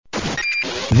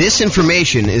This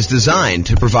information is designed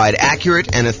to provide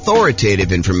accurate and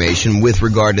authoritative information with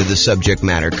regard to the subject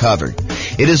matter covered.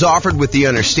 It is offered with the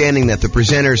understanding that the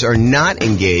presenters are not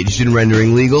engaged in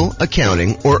rendering legal,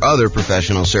 accounting, or other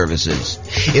professional services.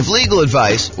 If legal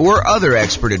advice or other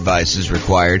expert advice is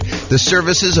required, the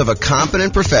services of a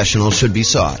competent professional should be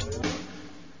sought.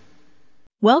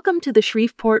 Welcome to the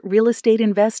Shreveport Real Estate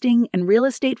Investing and Real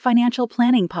Estate Financial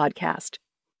Planning Podcast.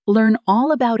 Learn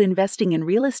all about investing in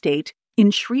real estate in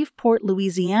Shreveport,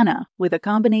 Louisiana, with a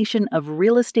combination of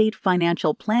real estate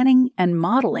financial planning and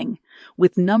modeling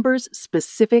with numbers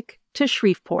specific to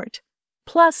Shreveport,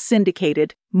 plus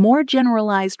syndicated, more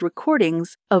generalized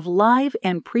recordings of live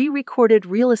and pre-recorded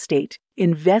real estate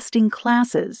investing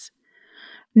classes.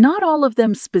 Not all of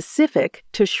them specific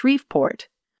to Shreveport.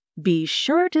 Be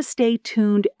sure to stay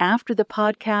tuned after the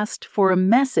podcast for a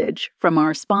message from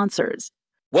our sponsors.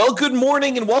 Well, good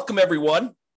morning and welcome,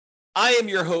 everyone. I am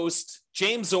your host,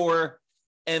 James Orr,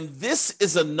 and this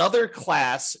is another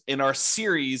class in our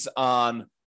series on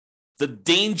the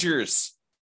dangers,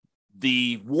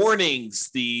 the warnings,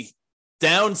 the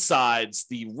downsides,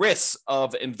 the risks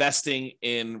of investing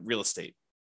in real estate.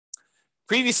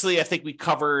 Previously, I think we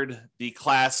covered the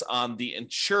class on the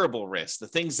insurable risk, the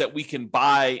things that we can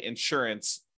buy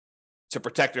insurance to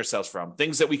protect ourselves from,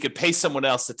 things that we could pay someone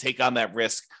else to take on that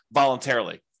risk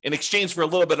voluntarily. In exchange for a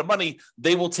little bit of money,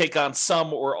 they will take on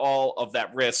some or all of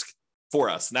that risk for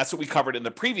us. And that's what we covered in the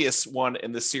previous one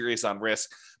in this series on risk.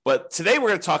 But today we're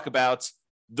going to talk about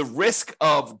the risk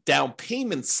of down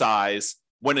payment size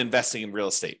when investing in real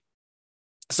estate.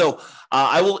 So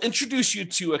I will introduce you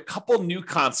to a couple new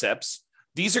concepts.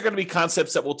 These are going to be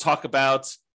concepts that we'll talk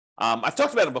about. I've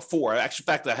talked about them before. Actually, in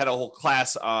fact, I had a whole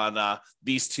class on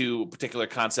these two particular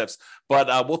concepts,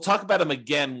 but we'll talk about them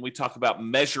again when we talk about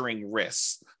measuring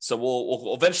risks. So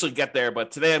we'll eventually get there, but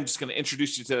today I'm just going to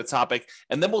introduce you to the topic,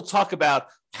 and then we'll talk about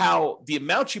how the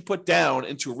amount you put down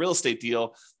into a real estate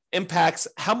deal impacts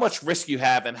how much risk you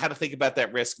have and how to think about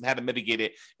that risk and how to mitigate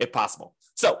it if possible.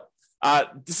 So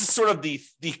this is sort of the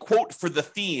quote for the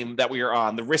theme that we are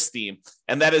on, the risk theme,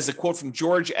 and that is a quote from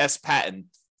George S. Patton.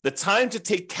 The time to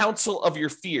take counsel of your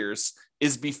fears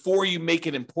is before you make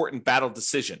an important battle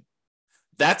decision.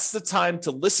 That's the time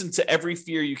to listen to every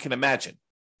fear you can imagine.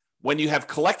 When you have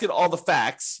collected all the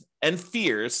facts and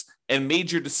fears and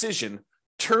made your decision,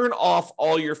 turn off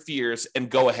all your fears and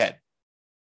go ahead.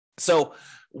 So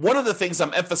one of the things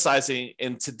I'm emphasizing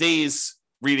in today's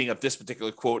reading of this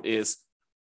particular quote is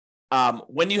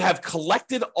when you have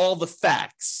collected all the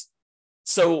facts.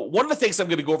 So one of the things I'm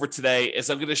going to go over today is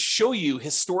I'm going to show you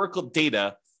historical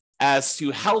data as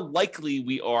to how likely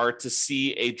we are to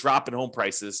see a drop in home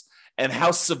prices and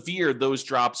how severe those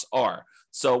drops are.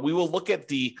 So we will look at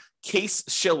the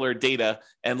Case-Shiller data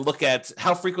and look at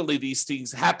how frequently these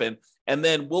things happen. And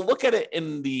then we'll look at it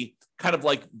in the kind of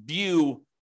like view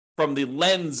from the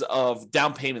lens of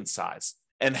down payment size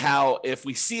and how if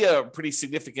we see a pretty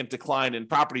significant decline in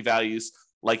property values,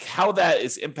 like how that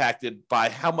is impacted by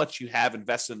how much you have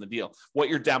invested in the deal, what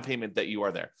your down payment that you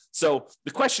are there. So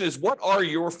the question is, what are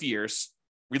your fears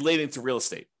relating to real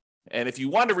estate? And if you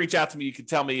want to reach out to me, you can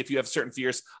tell me if you have certain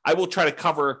fears. I will try to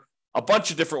cover a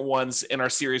bunch of different ones in our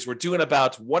series. We're doing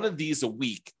about one of these a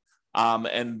week.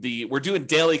 We're doing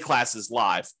daily classes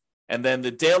live. And then the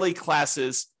daily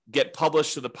classes get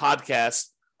published to the podcast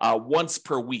once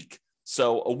per week.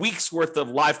 So a week's worth of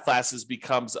live classes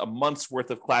becomes a month's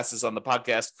worth of classes on the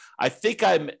podcast. I think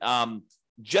I'm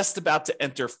just about to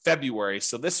enter February.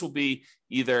 So this will be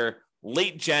either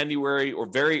late January or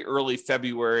very early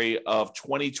February of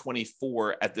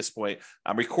 2024 at this point.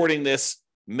 I'm recording this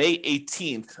May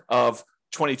 18th of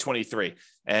 2023.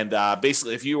 And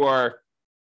basically, if you are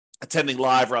attending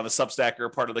live or on the Substack or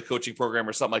part of the coaching program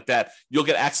or something like that, you'll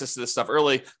get access to this stuff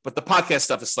early, but the podcast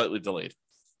stuff is slightly delayed.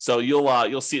 So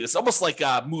you'll see this almost like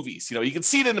movies. You can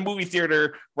see it in the movie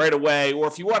theater right away, or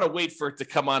if you want to wait for it to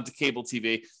come on to cable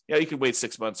TV, you can wait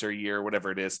 6 months or a year, or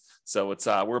whatever it is. So it's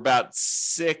we're about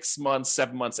 6 months,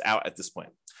 7 months out at this point.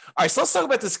 All right, so let's talk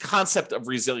about this concept of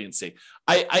resiliency.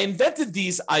 I invented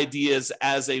these ideas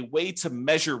as a way to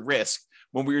measure risk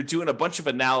when we were doing a bunch of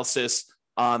analysis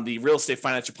on the real estate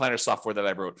financial planner software that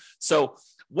I wrote. So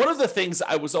one of the things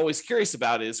I was always curious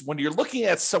about is when you're looking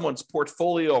at someone's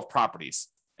portfolio of properties.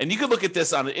 And you can look at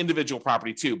this on an individual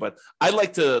property too, but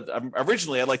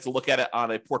originally I'd like to look at it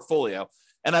on a portfolio.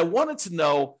 And I wanted to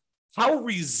know how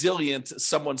resilient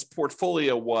someone's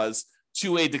portfolio was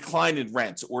to a decline in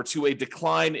rent or to a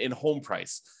decline in home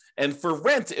price. And for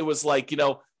rent, it was like,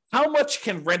 how much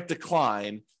can rent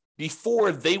decline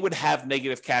before they would have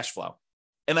negative cash flow?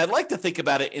 And I like to think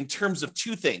about it in terms of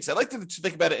two things. I like to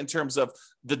think about it in terms of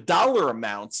the dollar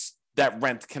amounts that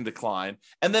rent can decline,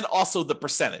 and then also the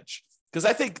percentage. Because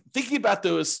I think thinking about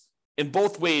those in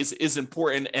both ways is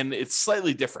important, and it's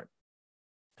slightly different.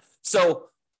 So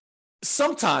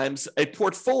sometimes a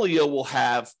portfolio will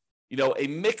have, a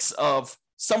mix of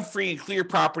some free and clear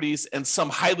properties and some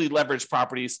highly leveraged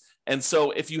properties. And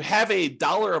so if you have a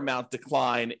dollar amount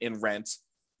decline in rent,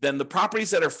 then the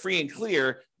properties that are free and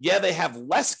clear, they have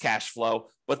less cash flow,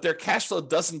 but their cash flow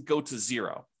doesn't go to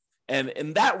zero. And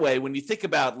in that way, when you think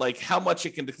about like how much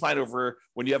it can decline over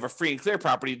when you have a free and clear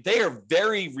property, they are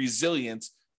very resilient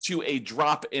to a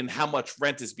drop in how much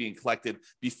rent is being collected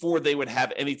before they would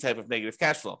have any type of negative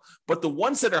cash flow. But the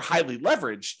ones that are highly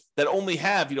leveraged that only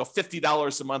have,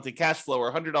 $50 a month in cash flow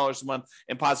or $100 a month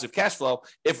in positive cash flow,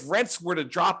 if rents were to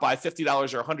drop by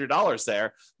 $50 or $100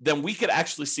 there, then we could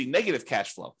actually see negative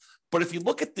cash flow. But if you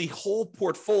look at the whole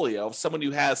portfolio of someone who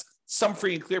has some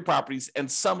free and clear properties and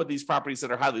some of these properties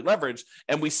that are highly leveraged,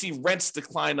 and we see rents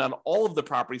decline on all of the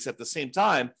properties at the same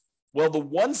time, well, the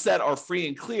ones that are free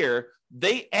and clear,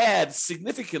 they add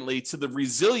significantly to the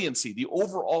resiliency, the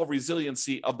overall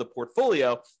resiliency of the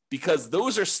portfolio, because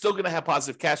those are still going to have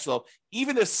positive cash flow,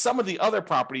 even if some of the other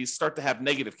properties start to have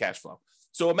negative cash flow.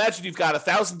 So imagine you've got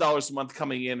 $1,000 a month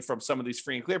coming in from some of these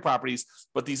free and clear properties,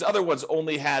 but these other ones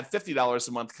only had $50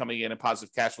 a month coming in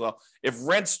positive cash flow. If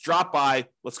rents drop by,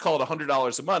 let's call it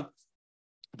 $100 a month,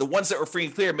 the ones that were free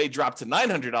and clear may drop to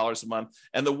 $900 a month,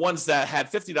 and the ones that had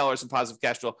 $50 in positive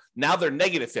cash flow, now they're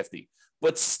negative 50.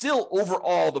 But still,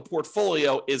 overall, the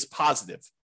portfolio is positive,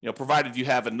 provided you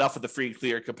have enough of the free and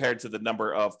clear compared to the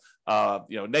number of,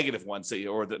 negative ones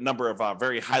or the number of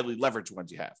very highly leveraged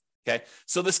ones you have. Okay,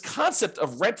 so this concept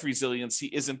of rent resiliency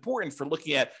is important for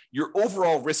looking at your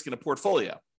overall risk in a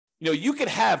portfolio. You could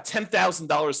have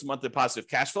 $10,000 a month in positive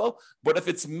cash flow, but if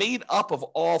it's made up of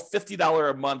all $50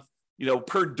 a month,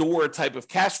 per door type of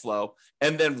cash flow,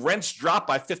 and then rents drop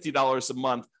by $50 a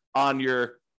month on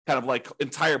your kind of like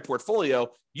entire portfolio,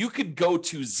 you could go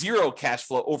to zero cash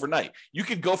flow overnight. You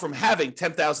could go from having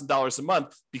 $10,000 a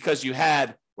month because you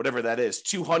had whatever that is,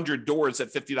 200 doors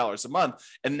at $50 a month.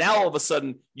 And now all of a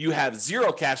sudden you have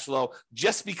zero cash flow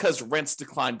just because rents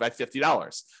declined by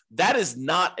 $50. That is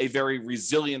not a very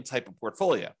resilient type of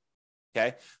portfolio.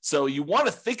 Okay. So you want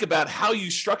to think about how you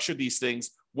structure these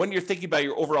things when you're thinking about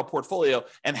your overall portfolio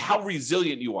and how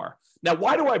resilient you are. Now,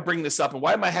 why do I bring this up and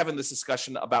why am I having this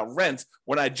discussion about rent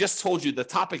when I just told you the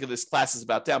topic of this class is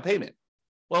about down payment?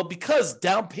 Well, because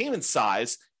down payment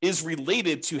size is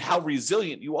related to how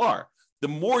resilient you are. The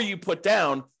more you put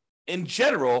down, in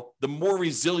general, the more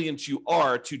resilient you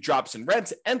are to drops in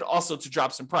rent and also to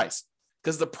drops in price.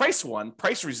 Because the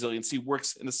price resiliency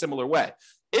works in a similar way.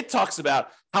 It talks about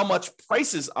how much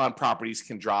prices on properties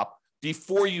can drop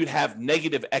before you'd have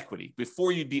negative equity,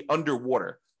 before you'd be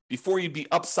underwater, before you'd be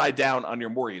upside down on your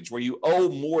mortgage, where you owe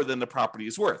more than the property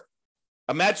is worth.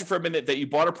 Imagine for a minute that you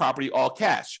bought a property all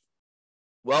cash.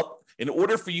 Well, in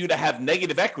order for you to have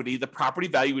negative equity, the property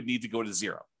value would need to go to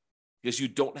zero because you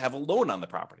don't have a loan on the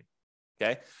property.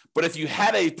 Okay. But if you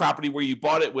had a property where you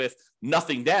bought it with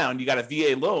nothing down, you got a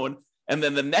VA loan, and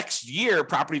then the next year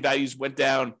property values went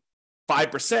down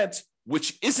 5%,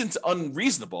 which isn't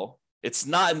unreasonable. It's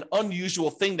not an unusual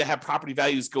thing to have property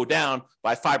values go down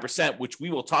by 5%, which we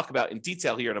will talk about in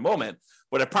detail here in a moment.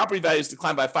 But if property values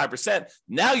decline by 5%,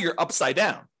 now you're upside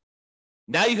down.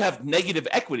 Now you have negative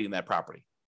equity in that property,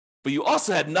 but you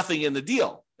also had nothing in the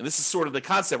deal. And this is sort of the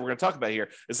concept we're going to talk about here,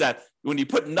 is that when you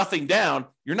put nothing down,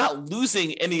 you're not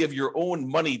losing any of your own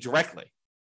money directly,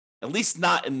 at least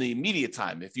not in the immediate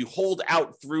time. If you hold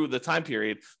out through the time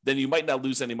period, then you might not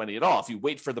lose any money at all if you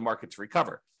wait for the market to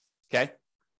recover. Okay.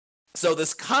 So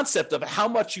this concept of how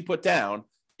much you put down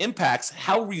impacts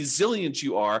how resilient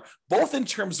you are, both in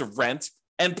terms of rent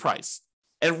and price.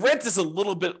 And rent is a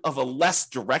little bit of a less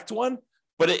direct one,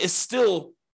 but it is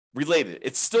still related.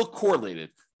 It's still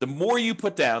correlated. The more you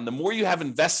put down, the more you have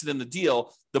invested in the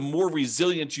deal, the more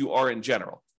resilient you are in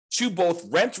general. To both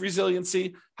rent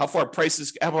resiliency, how far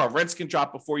rents can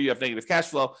drop before you have negative cash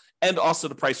flow, and also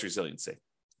the price resiliency.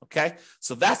 Okay,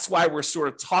 so that's why we're sort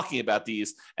of talking about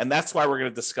these, and that's why we're going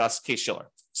to discuss Case-Shiller.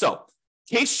 So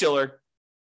Case-Shiller,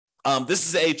 this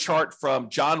is a chart from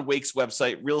John Wake's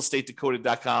website,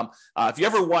 realestatedecoded.com. If you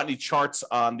ever want any charts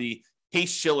on the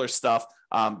Case-Shiller stuff,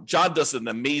 John does an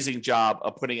amazing job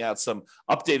of putting out some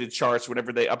updated charts.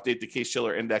 Whenever they update the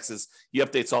Case-Shiller indexes, he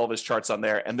updates all of his charts on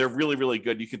there, and they're really, really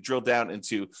good. You can drill down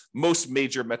into most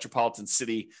major metropolitan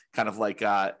city, kind of like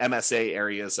MSA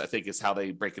areas, I think is how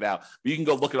they break it out. But you can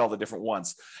go look at all the different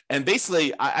ones. And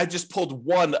basically, I just pulled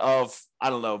one of, I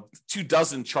don't know,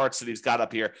 24 charts that he's got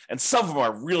up here. And some of them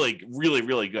are really, really,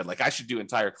 really good. Like I should do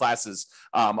entire classes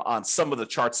on some of the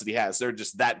charts that he has. They're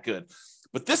just that good.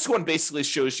 But this one basically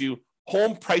shows you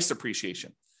home price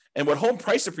appreciation. And what home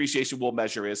price appreciation will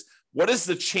measure is what is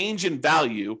the change in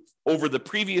value over the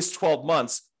previous 12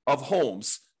 months of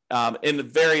homes in the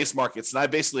various markets. And I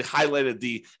basically highlighted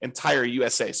the entire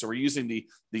USA. So we're using the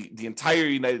entire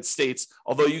United States,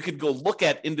 although you could go look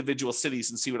at individual cities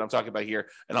and see what I'm talking about here.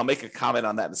 And I'll make a comment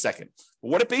on that in a second.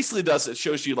 But what it basically does, it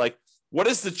shows you like, what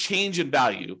is the change in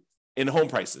value in home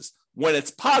prices? When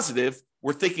it's positive,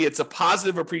 we're thinking it's a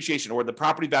positive appreciation or the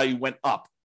property value went up.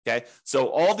 Okay. So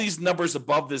all these numbers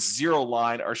above this zero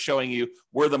line are showing you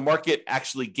where the market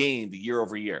actually gained year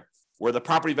over year, where the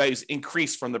property values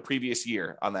increased from the previous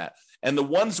year on that. And the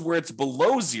ones where it's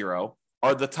below zero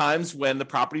are the times when the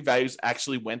property values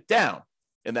actually went down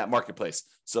in that marketplace.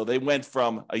 So they went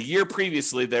from a year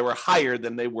previously, they were higher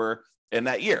than they were in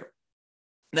that year.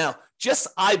 Now, just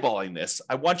eyeballing this,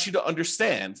 I want you to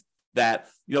understand that,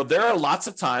 there are lots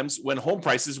of times when home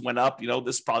prices went up,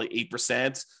 this is probably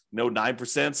 8%, 9%,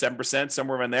 7%,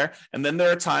 somewhere in there. And then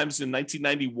there are times in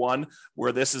 1991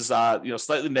 where this is,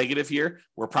 slightly negative here,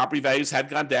 where property values had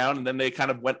gone down and then they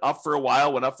kind of went up for a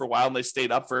while, and they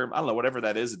stayed up for, I don't know, whatever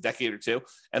that is, a decade or two.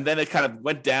 And then it kind of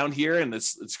went down here and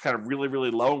it's kind of really,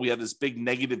 really low. And we had this big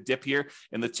negative dip here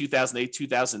in the 2008,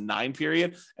 2009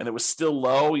 period. And it was still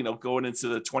low, going into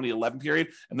the 2011 period.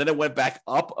 And then it went back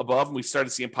up above and we started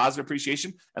seeing positive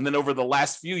appreciation. And then over the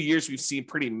last few years, we've seen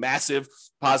pretty massive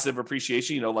positive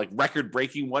appreciation, like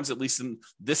record-breaking ones, at least in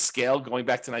this scale, going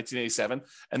back to 1987.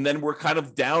 And then we're kind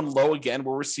of down low again,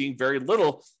 where we're seeing very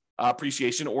little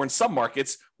appreciation, or in some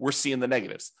markets, we're seeing the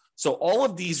negatives. So all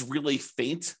of these really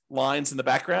faint lines in the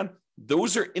background,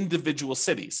 those are individual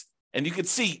cities. And you can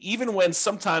see, even when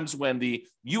sometimes when the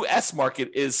U.S. market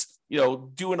is,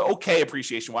 doing okay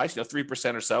appreciation-wise,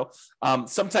 3% or so,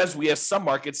 sometimes we have some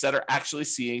markets that are actually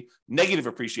seeing negative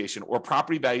appreciation or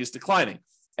property values declining.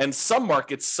 And some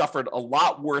markets suffered a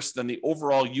lot worse than the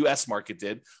overall U.S. market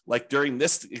did. Like during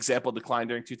this example decline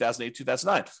during 2008,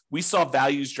 2009, we saw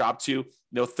values drop to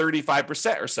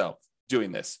 35% or so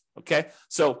doing this. Okay,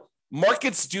 so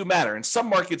markets do matter, and some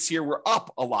markets here were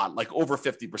up a lot, like over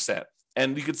 50%.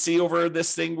 And you could see over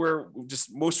this thing where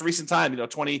just most recent time,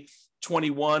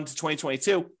 2021 to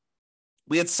 2022,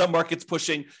 we had some markets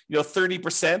pushing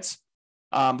 30%.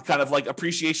 Kind of like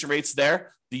appreciation rates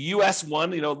there. The U.S.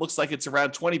 one, it looks like it's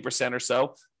around 20% or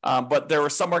so, but there were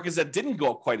some markets that didn't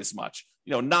go up quite as much.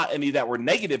 Not any that were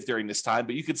negative during this time,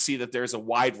 but you could see that there's a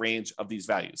wide range of these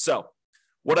values. So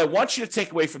what I want you to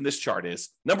take away from this chart is,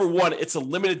 number one, it's a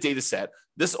limited data set.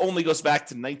 This only goes back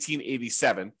to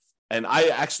 1987. And I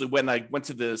actually, when I went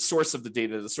to the source of the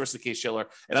data, the source of Case-Shiller,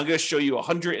 and I'm going to show you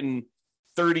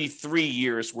 133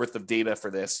 years worth of data for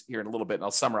this here in a little bit, and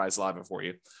I'll summarize a lot of it for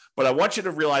you. But I want you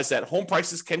to realize that home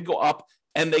prices can go up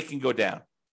and they can go down.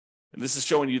 And this is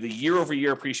showing you the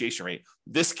year-over-year appreciation rate.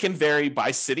 This can vary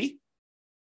by city.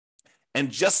 And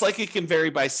just like it can vary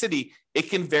by city, it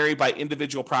can vary by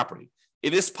individual property.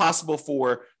 It is possible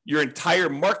for your entire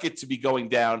market to be going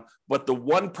down, but the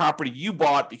one property you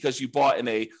bought because you bought in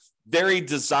a very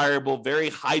desirable, very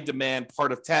high demand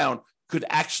part of town could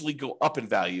actually go up in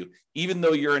value, even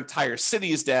though your entire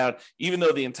city is down, even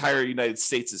though the entire United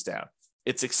States is down.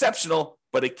 It's exceptional,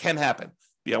 but it can happen.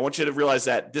 I want you to realize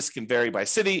that this can vary by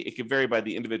city, it can vary by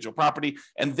the individual property,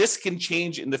 and this can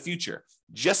change in the future.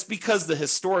 Just because the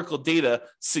historical data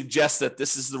suggests that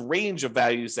this is the range of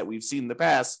values that we've seen in the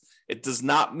past, it does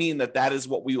not mean that that is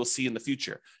what we will see in the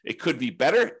future. It could be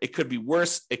better, it could be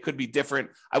worse, it could be different.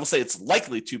 I will say it's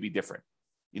likely to be different.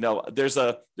 There's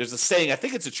a saying, I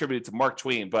think it's attributed to Mark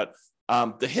Twain, but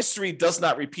the history does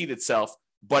not repeat itself,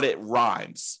 but it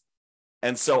rhymes.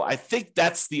 And so I think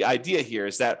that's the idea here,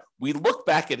 is that we look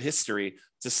back at history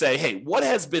to say, hey, what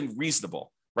has been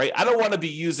reasonable, right? I don't want to be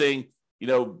using,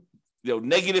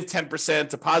 negative 10%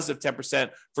 to positive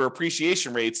 10% for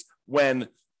appreciation rates when,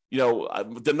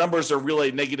 the numbers are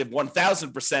really negative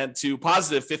 1,000% to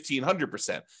positive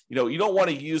 1,500%. You don't want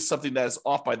to use something that is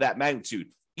off by that magnitude.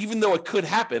 Even though it could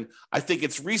happen, I think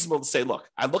it's reasonable to say, look,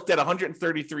 I looked at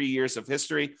 133 years of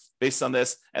history based on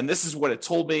this, and this is what it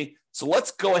told me. So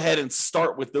let's go ahead and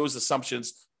start with those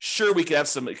assumptions. Sure, we could have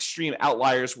some extreme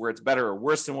outliers where it's better or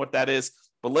worse than what that is,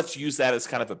 but let's use that as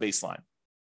kind of a baseline.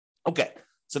 Okay,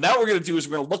 So now what we're going to do is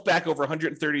we're going to look back over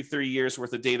 133 years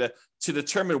worth of data to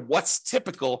determine what's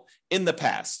typical in the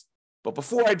past. But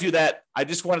before I do that, I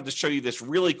just wanted to show you this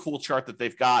really cool chart that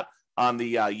they've got on the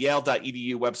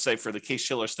Yale.edu website for the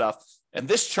Case-Shiller stuff. And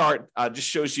this chart just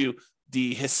shows you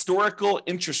the historical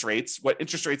interest rates, what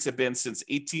interest rates have been since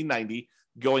 1890,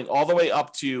 going all the way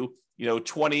up to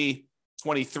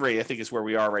 2023, I think is where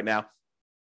we are right now.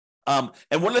 And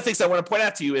one of the things I want to point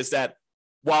out to you is that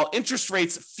while interest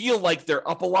rates feel like they're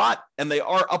up a lot, and they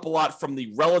are up a lot from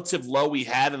the relative low we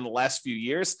had in the last few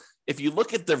years, if you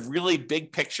look at the really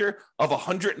big picture of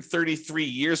 133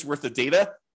 years worth of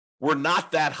data, we're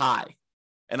not that high.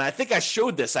 And I think I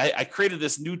showed this. I created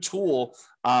this new tool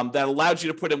that allowed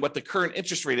you to put in what the current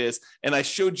interest rate is. And I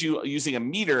showed you using a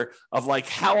meter of like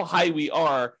how high we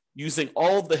are using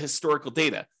all of the historical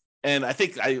data. And I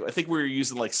think we were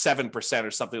using like 7% or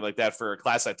something like that for a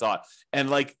class I taught. And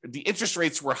like the interest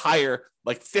rates were higher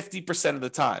like 50% of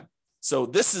the time. So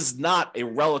this is not a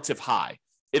relative high.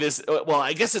 It is, well,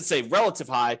 I guess it's a relative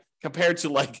high compared to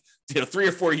like 3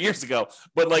 or 4 years ago.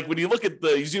 But like when you look at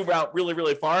you zoom out really,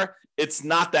 really far, it's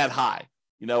not that high.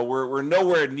 We're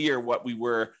nowhere near what we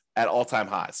were at all-time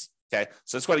highs. Okay.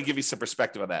 So I just want to give you some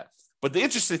perspective on that. But the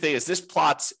interesting thing is this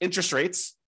plots interest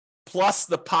rates plus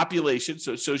the population.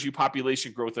 So it shows you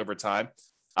population growth over time.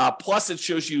 Plus it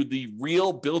shows you the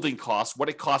real building costs, what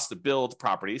it costs to build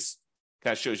properties.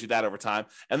 Kind of shows you that over time.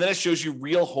 And then it shows you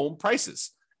real home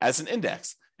prices as an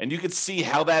index. And you can see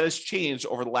how that has changed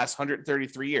over the last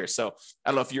 133 years. So I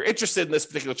don't know if you're interested in this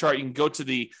particular chart, you can go to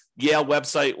the Yale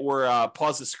website or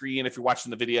pause the screen if you're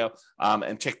watching the video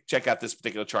and check out this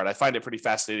particular chart. I find it pretty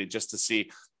fascinating just to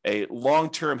see a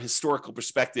long-term historical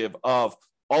perspective of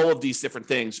all of these different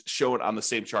things shown on the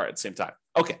same chart at the same time.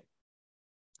 Okay.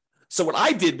 So what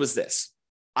I did was this.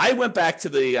 I went back to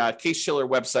the Case-Shiller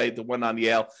website, the one on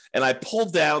Yale, and I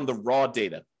pulled down the raw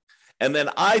data. And then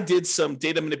I did some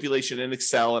data manipulation in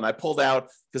Excel, and I pulled out,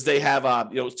 because they have,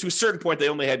 to a certain point, they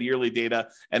only had yearly data.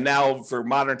 And now for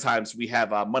modern times, we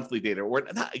have monthly data, or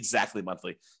not exactly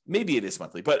monthly. Maybe it is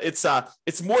monthly, but it's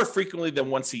more frequently than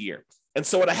once a year. And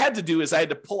so what I had to do is I had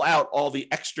to pull out all the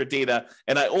extra data,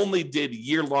 and I only did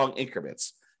year-long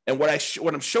increments. And what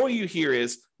I'm showing you here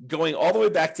is going all the way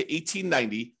back to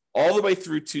 1890, all the way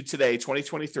through to today,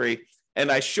 2023.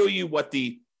 And I show you what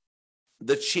the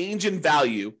change in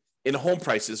value in home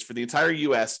prices for the entire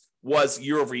US was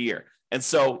year over year. And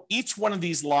so each one of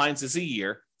these lines is a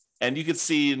year. And you can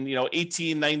see in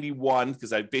 1891,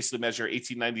 because I basically measure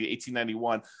 1890 to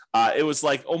 1891, it was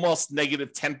like almost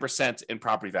negative 10% in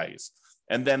property values.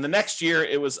 And then the next year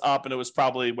it was up, and it was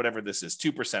probably whatever this is,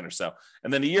 2% or so.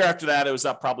 And then the year after that, it was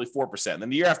up probably 4%. And then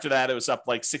the year after that, it was up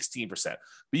like 16%. But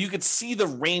you could see the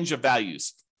range of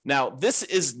values. Now, this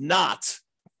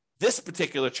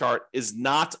particular chart is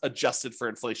not adjusted for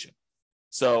inflation.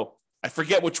 So I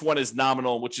forget which one is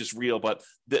nominal and which is real, but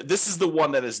this is the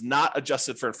one that is not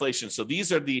adjusted for inflation. So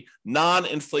these are the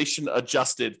non-inflation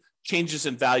adjusted changes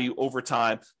in value over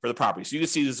time for the property. So you can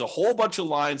see there's a whole bunch of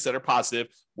lines that are positive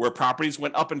where properties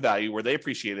went up in value, where they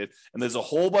appreciated, and there's a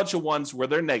whole bunch of ones where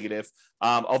they're negative,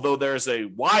 although there's a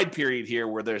wide period here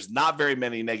where there's not very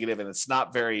many negative, and it's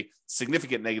not very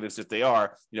significant negatives if they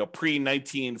are.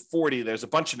 Pre-1940, there's a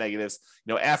bunch of negatives.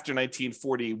 After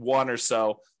 1941 or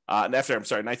so, and after,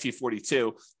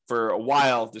 1942, for a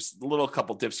while, there's a little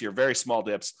couple dips here, very small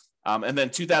dips. And then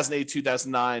 2008,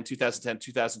 2009, 2010,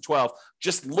 2012,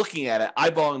 just looking at it,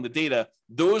 eyeballing the data,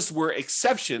 those were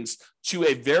exceptions to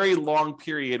a very long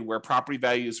period where property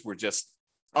values were just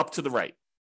up to the right.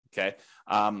 Okay.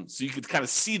 So you could kind of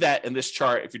see that in this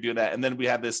chart if you're doing that. And then we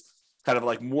have this kind of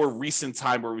like more recent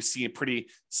time where we see a pretty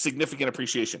significant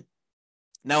appreciation.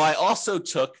 Now, I also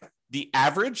took the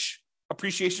average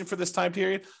appreciation for this time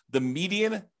period, the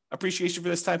median appreciation for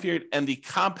this time period, and the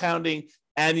compounding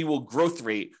annual growth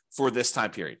rate for this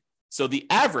time period. So the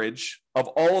average of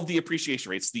all of the appreciation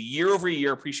rates, the year over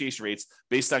year appreciation rates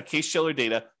based on Case-Shiller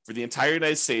data for the entire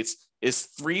United States is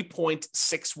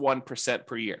 3.61%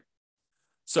 per year.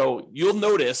 So you'll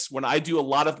notice when I do a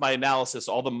lot of my analysis,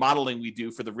 all the modeling we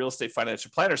do for the real estate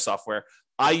financial planner software,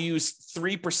 I use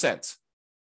 3%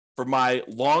 for my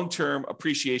long-term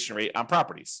appreciation rate on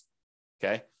properties.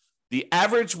 Okay. The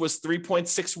average was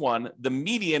 3.61. The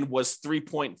median was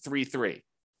 3.33.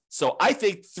 So I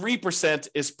think 3%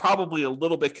 is probably a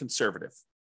little bit conservative.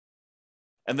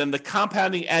 And then the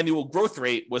compounding annual growth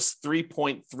rate was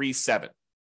 3.37.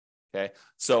 Okay.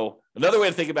 So another way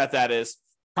to think about that is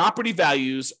property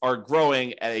values are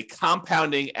growing at a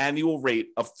compounding annual rate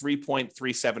of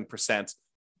 3.37%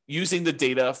 using the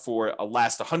data for a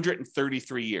last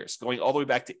 133 years, going all the way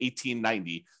back to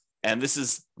 1890. And this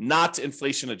is not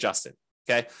inflation adjusted.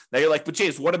 Okay. Now you're like, but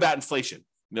James, what about inflation?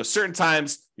 Certain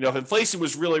times, if inflation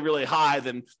was really, really high,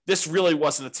 then this really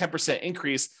wasn't a 10%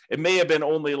 increase. It may have been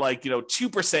only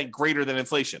 2% greater than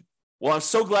inflation. Well, I'm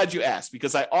so glad you asked,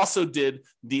 because I also did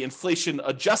the inflation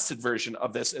adjusted version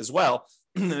of this as well.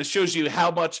 And it shows you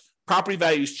how much property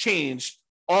values changed,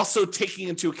 also taking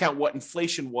into account what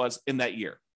inflation was in that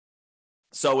year.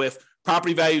 So if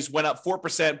property values went up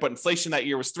 4%, but inflation that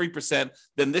year was 3%,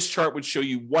 then this chart would show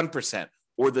you 1%,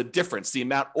 or the difference, the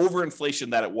amount over inflation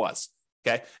that it was.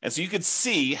 Okay. And so you could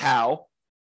see how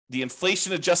the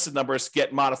inflation adjusted numbers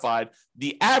get modified.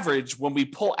 The average when we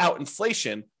pull out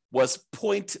inflation was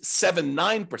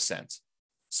 0.79%.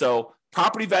 So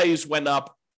property values went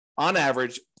up on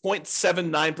average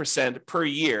 0.79% per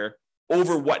year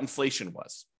over what inflation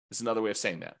was. Is another way of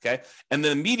saying that. Okay. And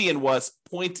then the median was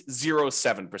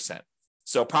 0.07%.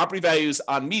 So property values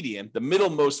on median, the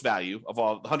middlemost value of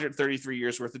all 133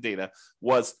 years worth of data,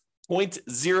 was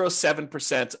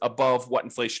 0.07% above what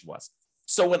inflation was.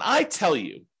 So when I tell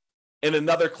you in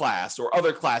another class or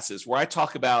other classes where I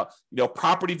talk about,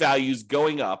 property values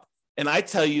going up, and I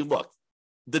tell you, look,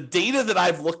 the data that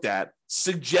I've looked at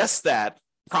suggests that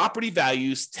property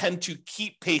values tend to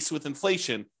keep pace with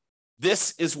inflation,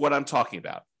 this is what I'm talking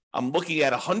about. I'm looking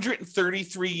at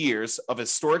 133 years of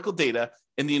historical data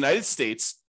in the United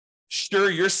States. Sure,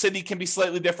 your city can be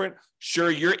slightly different.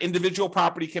 Sure, your individual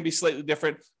property can be slightly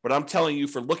different. But I'm telling you,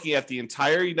 for looking at the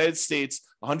entire United States,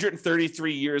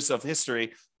 133 years of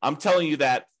history, I'm telling you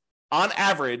that on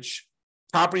average,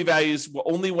 property values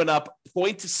only went up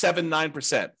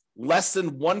 0.79%, less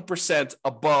than 1%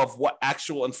 above what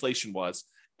actual inflation was.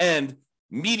 And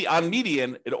on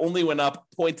median, it only went up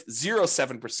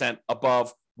 0.07%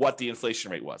 above what the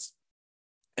inflation rate was.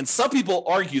 And some people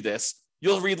argue this.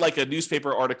 You'll read like a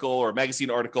newspaper article or a magazine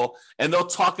article, and they'll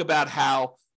talk about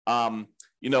how,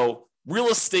 real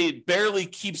estate barely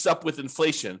keeps up with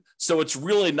inflation, so it's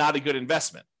really not a good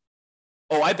investment.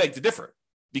 Oh, I beg to differ,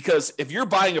 because if you're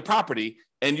buying a property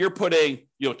and you're putting,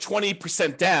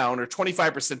 20% down or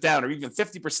 25% down or even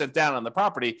 50% down on the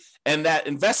property, and that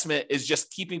investment is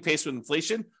just keeping pace with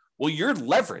inflation, well, you're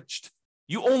leveraged.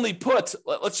 You only put,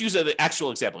 let's use an actual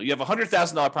example. You have a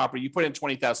 $100,000 property, you put in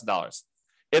 $20,000.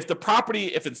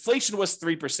 If inflation was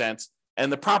 3%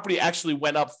 and the property actually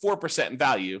went up 4% in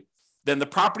value, then the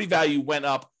property value went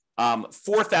up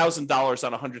 $4,000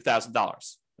 on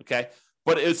 $100,000. Okay.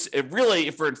 But it really,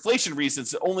 for inflation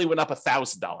reasons, it only went up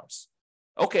 $1,000.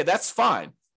 Okay. That's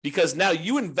fine, because now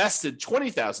you invested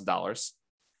 $20,000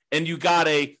 and you got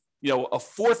a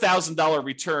 $4,000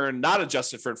 return, not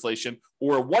adjusted for inflation,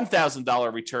 or a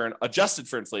 $1,000 return adjusted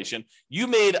for inflation. You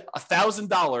made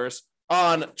 $1,000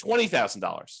 on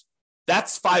 $20,000.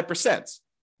 That's 5%.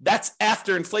 That's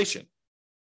after inflation.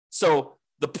 So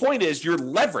the point is, you're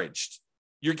leveraged.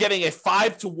 You're getting a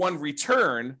 5-to-1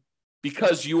 return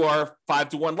because you are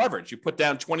 5-to-1 leverage. You put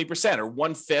down 20% or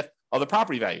 1/5 of the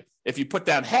property value. If you put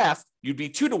down half, you'd be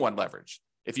 2-to-1 leverage.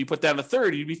 If you put down a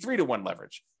third, you'd be 3-to-1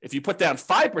 leverage. If you put down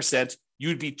 5%,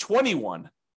 you'd be 20-to-1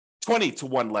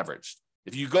 leveraged.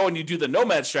 If you go and you do the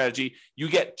nomad strategy, you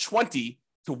get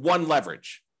 20-to-1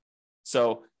 leverage.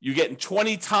 So you're getting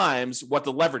 20 times what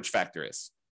the leverage factor is.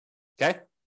 Okay.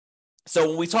 So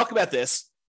when we talk about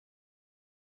this,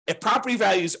 if property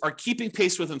values are keeping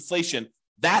pace with inflation,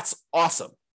 that's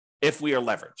awesome if we are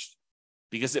leveraged,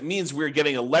 because it means we're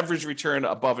getting a leverage return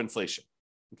above inflation.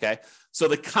 Okay. So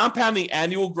the compounding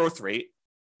annual growth rate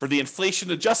for the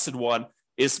inflation adjusted one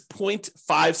is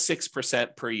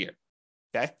 0.56% per year.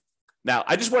 Okay. Now,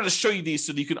 I just wanted to show you these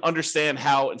so that you can understand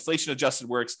how inflation adjusted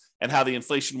works and how the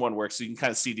inflation one works. So you can kind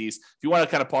of see these. If you want to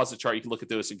kind of pause the chart, you can look at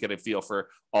those and get a feel for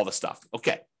all the stuff.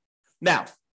 Okay. Now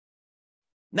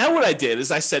what I did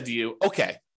is I said to you,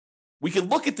 okay, we can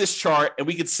look at this chart and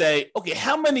we could say, okay,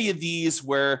 how many of these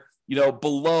were,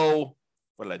 below,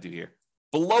 what did I do here?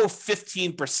 Below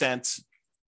 15%.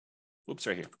 Whoops,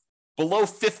 right here. Below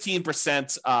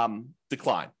 15%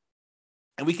 decline.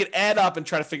 And we could add up and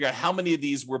try to figure out how many of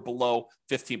these were below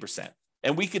 15%.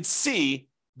 And we could see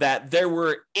that there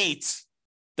were 8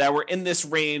 that were in this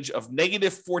range of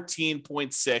negative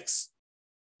 14.6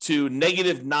 to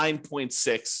negative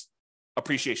 9.6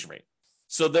 appreciation rate.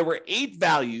 So there were 8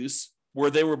 values where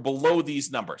they were below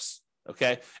these numbers.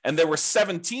 Okay. And there were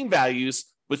 17 values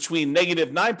between negative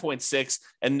 9.6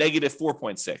 and negative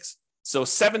 4.6. So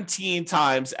 17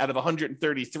 times out of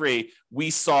 133, we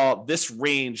saw this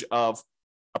range of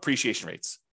appreciation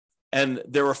rates. And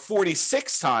there were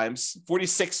 46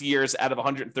 years out of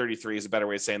 133 is a better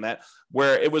way of saying that,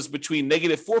 where it was between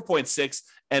negative 4.6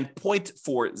 and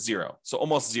 0.40. So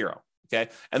almost zero. Okay.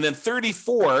 And then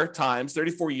 34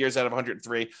 years out of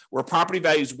 103, where property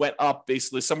values went up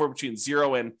basically somewhere between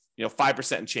 0 and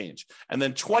 5% and change. And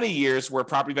then 20 years where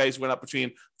property values went up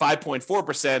between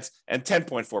 5.4% and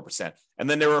 10.4%. And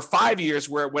then there were 5 years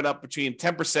where it went up between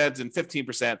 10% and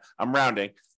 15%. I'm rounding.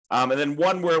 And then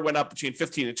one where it went up between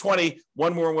 15 and 20,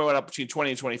 one where it went up between 20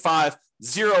 and 25,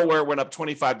 0 where it went up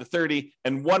 25 to 30,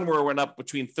 and one where it went up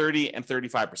between 30 and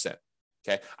 35%.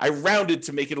 Okay. I rounded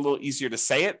to make it a little easier to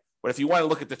say it. But if you want to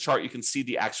look at the chart, you can see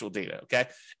the actual data, okay?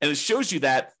 And it shows you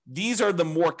that these are the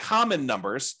more common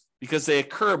numbers because they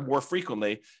occur more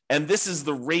frequently. And this is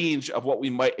the range of what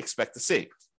we might expect to see.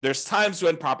 There's times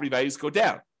when property values go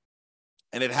down.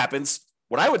 And it happens,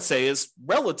 what I would say is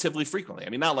relatively frequently. I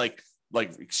mean, not like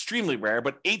extremely rare,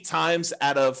 but 8 times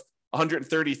out of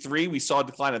 133, we saw a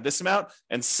decline of this amount,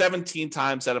 and 17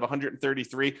 times out of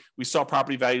 133, we saw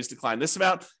property values decline this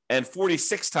amount, and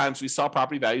 46 times we saw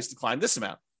property values decline this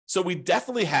amount. So we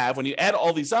definitely have, when you add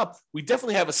all these up, we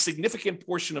definitely have a significant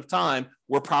portion of time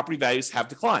where property values have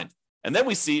declined. And then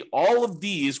we see all of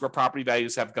these where property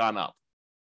values have gone up.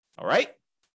 All right.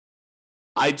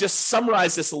 I just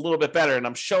summarized this a little bit better, and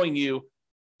I'm showing you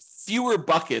fewer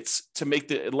buckets to make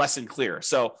the lesson clearer.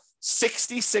 So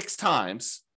 66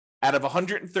 times out of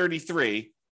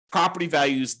 133, property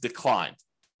values declined.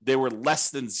 They were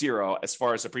less than 0 as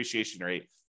far as appreciation rate,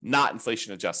 not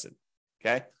inflation adjusted.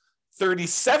 Okay.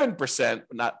 37%,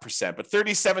 not percent, but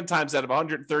 37 times out of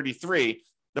 133,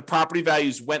 the property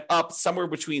values went up somewhere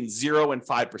between 0 and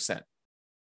 5%.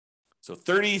 So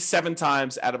 37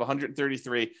 times out of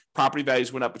 133, property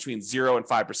values went up between 0 and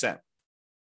 5%.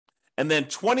 And then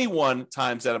 21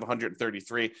 times out of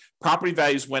 133, property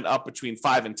values went up between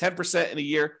 5 and 10% in a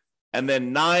year. And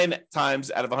then 9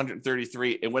 times out of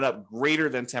 133, it went up greater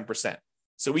than 10%.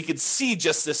 So we could see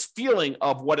just this feeling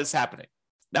of what is happening.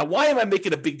 Now, why am I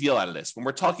making a big deal out of this when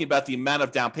we're talking about the amount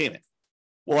of down payment?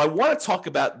 Well, I want to talk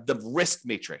about the risk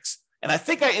matrix. And I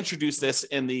think I introduced this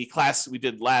in the class we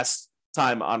did last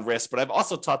time on risk, but I've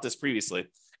also taught this previously.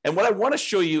 And what I want to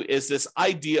show you is this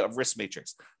idea of risk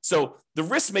matrix. So the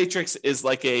risk matrix is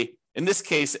like in this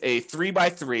case, a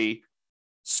 3x3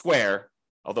 square,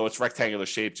 although it's rectangular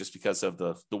shape just because of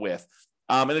the width.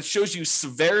 And it shows you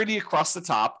severity across the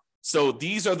top. So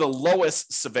these are the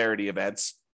lowest severity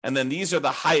events. And then these are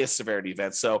the highest severity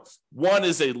events. So one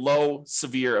is a low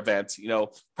severe event,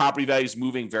 property values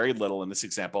moving very little in this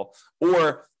example,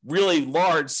 or really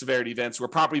large severity events where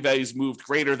property values moved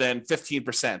greater than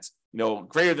 15%,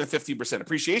 greater than 15%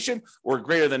 appreciation or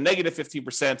greater than negative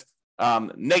 15%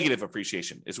 negative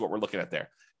appreciation is what we're looking at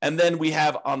there. And then we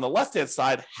have on the left-hand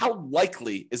side, how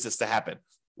likely is this to happen?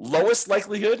 Lowest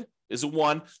likelihood is a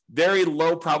 1, very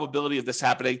low probability of this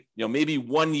happening, maybe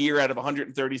 1 year out of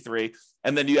 133.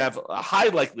 And then you have a high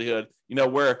likelihood,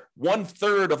 where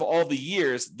 1/3 of all the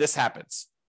years this happens.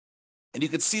 And you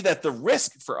can see that the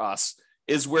risk for us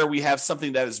is where we have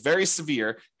something that is very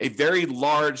severe, a very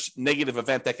large negative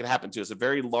event that can happen to us, a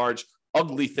very large,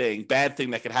 ugly thing, bad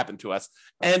thing that can happen to us.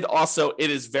 And also it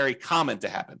is very common to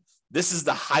happen. This is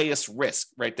the highest risk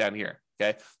right down here.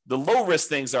 Okay. The low risk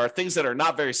things are things that are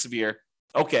not very severe.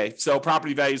 Okay, so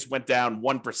property values went down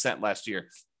 1% last year.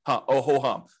 Oh, ho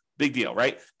hum. Big deal,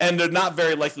 right? And they're not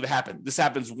very likely to happen. This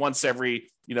happens once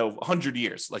every, 100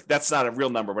 years. Like that's not a real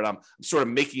number, but I'm sort of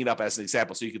making it up as an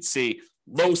example. So you can see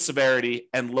low severity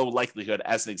and low likelihood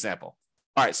as an example.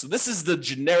 All right, so this is the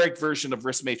generic version of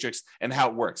risk matrix and how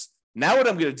it works. Now what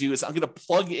I'm going to do is I'm going to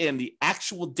plug in the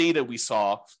actual data we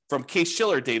saw from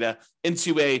Case-Shiller data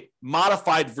into a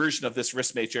modified version of this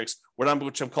risk matrix,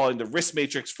 which I'm calling the risk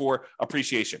matrix for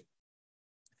appreciation.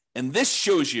 And this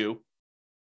shows you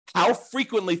how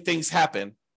frequently things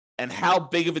happen and how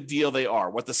big of a deal they are,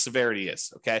 what the severity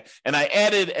is, okay? And I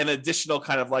added an additional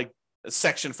kind of like a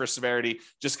section for severity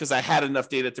just because I had enough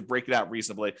data to break it out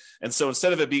reasonably. And so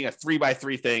instead of it being a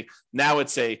 3x3 thing, now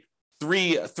it's a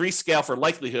 3 scale for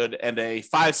likelihood and a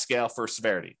 5 scale for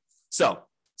severity. So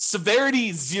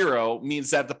severity 0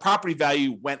 means that the property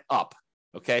value went up,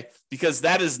 okay? Because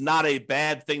that is not a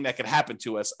bad thing that could happen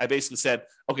to us. I basically said,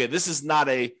 okay, this is not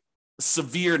a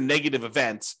severe negative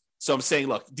event. So I'm saying,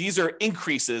 look, these are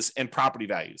increases in property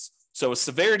values. So a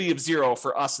severity of 0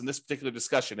 for us in this particular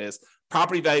discussion is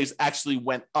property values actually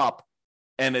went up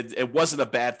and it wasn't a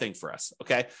bad thing for us,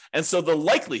 okay? And so the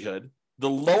likelihood, the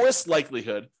lowest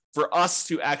likelihood for us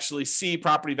to actually see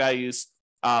property values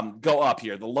go up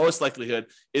here, the lowest likelihood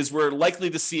is we're likely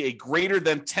to see a greater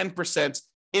than 10%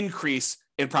 increase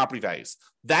in property values.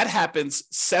 That happens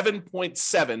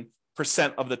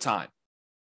 7.7% of the time.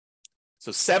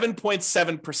 So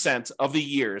 7.7% of the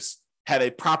years had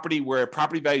a property where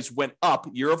property values went up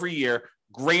year over year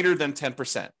greater than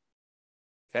 10%.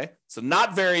 Okay, so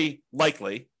not very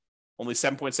likely, only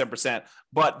 7.7%,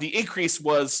 but the increase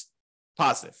was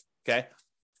positive. Okay,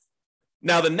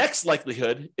 now the next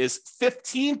likelihood is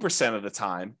 15% of the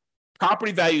time,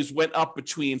 property values went up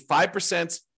between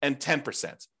 5% and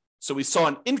 10%. So we saw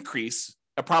an increase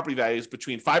of property values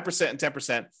between 5% and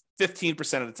 10%,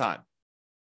 15% of the time.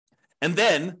 And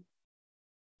then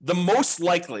the most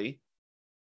likely,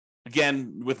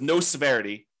 again, with no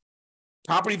severity,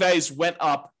 property values went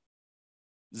up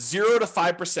 0 to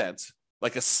 5%,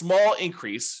 like a small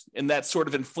increase in that sort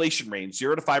of inflation range,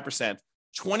 0 to 5%,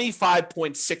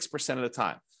 25.6% of the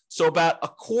time. So about a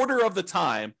quarter of the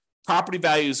time, property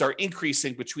values are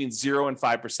increasing between 0 and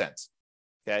 5%.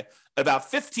 Okay.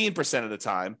 About 15% of the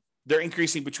time, they're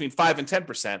increasing between 5 and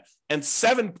 10%, and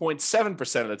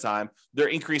 7.7% of the time, they're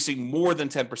increasing more than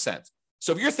 10%.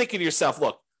 So if you're thinking to yourself,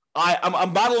 look,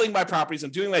 I'm modeling my properties,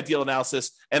 I'm doing my deal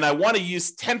analysis, and I want to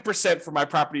use 10% for my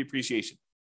property appreciation.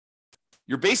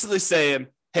 You're basically saying,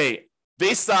 hey,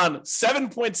 based on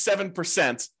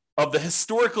 7.7% of the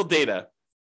historical data,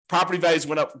 property values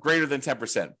went up greater than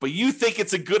 10%. But you think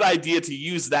it's a good idea to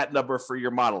use that number for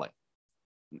your modeling,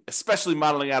 especially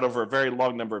modeling out over a very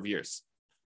long number of years.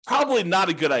 Probably not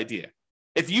a good idea.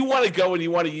 If you want to go and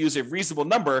you want to use a reasonable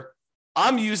number,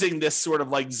 I'm using this sort of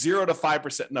like 0 to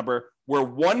 5% number where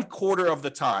 1/4 of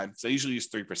the time, so I usually use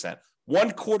 3%,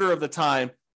 1/4 of the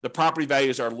time, the property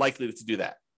values are likely to do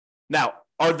that. Now,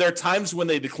 are there times when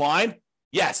they decline?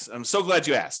 Yes. I'm so glad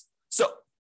you asked. So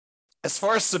as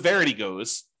far as severity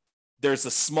goes, there's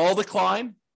a small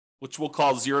decline, which we'll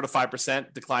call 0 to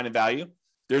 5% decline in value.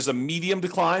 There's a medium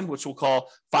decline, which we'll call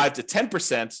 5 to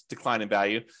 10% decline in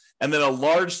value. And then a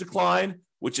large decline,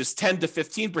 which is 10 to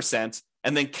 15%,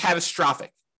 and then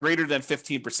catastrophic, greater than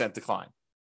 15% decline.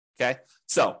 Okay.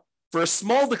 So for a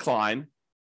small decline,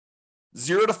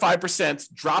 0 to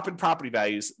 5% drop in property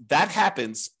values, that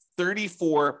happens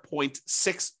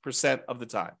 34.6% of the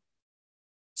time.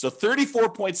 So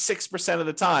 34.6% of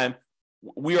the time,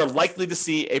 we are likely to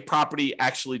see a property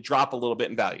actually drop a little bit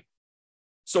in value.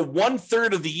 So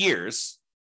 1/3 of the years,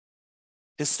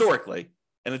 historically,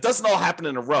 and it doesn't all happen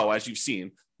in a row, as you've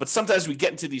seen, but sometimes we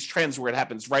get into these trends where it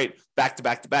happens right back to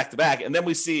back to back to back, and then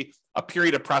we see a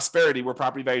period of prosperity where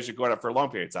property values are going up for a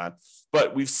long period of time.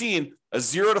 But we've seen a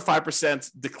 0 to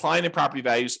 5% decline in property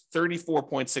values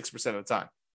 34.6% of the time.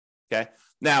 Okay.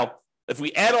 Now, if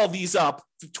we add all these up,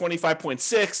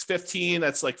 25.6, 15,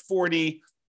 that's like 40.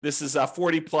 This is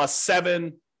 40 plus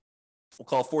 7. We'll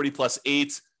call 40 plus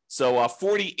 8. So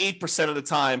 48% of the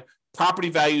time, property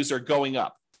values are going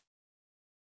up.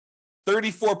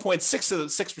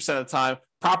 34.6% of the time,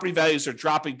 property values are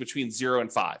dropping between 0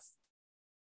 and 5.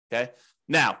 Okay.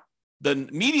 Now, the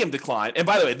medium decline, and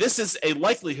by the way, this is a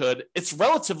likelihood, it's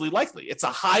relatively likely. It's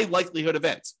a high likelihood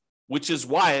event, which is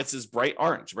why it's this bright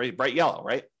orange, right? Bright yellow,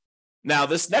 right? Now,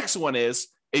 this next one is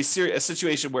a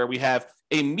situation where we have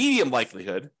a medium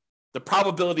likelihood. The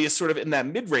probability is sort of in that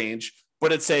mid-range,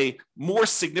 but it's a more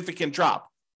significant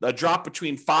drop, a drop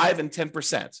between 5 and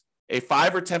 10%. A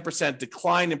 5 or 10%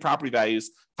 decline in property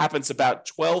values happens about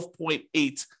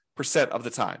 12.8% of the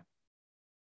time.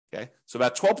 Okay, so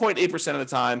about 12.8% of the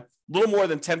time, a little more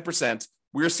than 10%,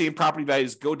 we're seeing property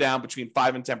values go down between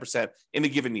 5 and 10% in a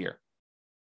given year.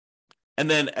 And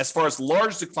then as far as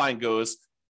large decline goes,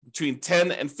 between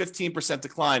 10 and 15%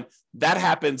 decline, that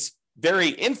happens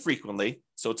very infrequently.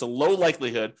 So it's a low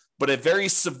likelihood, but a very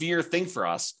severe thing for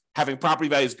us, having property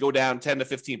values go down 10 to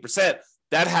 15%.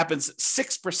 That happens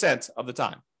 6% of the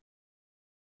time.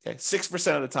 Okay,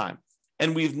 6% of the time.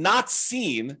 And we've not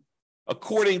seen,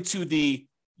 according to the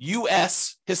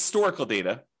US historical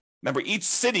data, remember each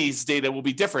city's data will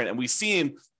be different, and we've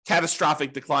seen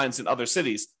catastrophic declines in other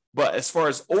cities. But as far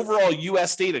as overall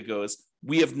US data goes,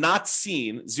 we have not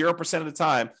seen 0% of the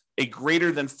time a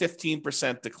greater than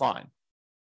 15% decline,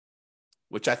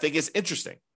 which I think is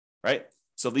interesting, right?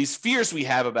 So these fears we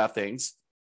have about things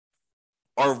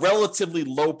are relatively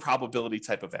low probability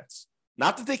type events.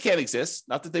 Not that they can't exist,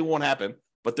 not that they won't happen,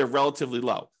 but they're relatively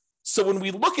low. So when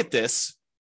we look at this,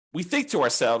 we think to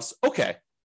ourselves, okay,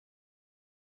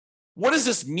 what does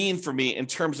this mean for me in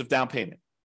terms of down payment?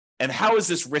 And how is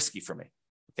this risky for me?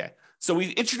 Okay, so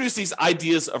we introduce these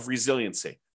ideas of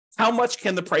resiliency. How much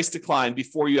can the price decline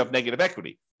before you have negative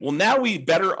equity? Well, now we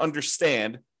better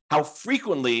understand how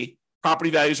frequently property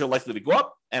values are likely to go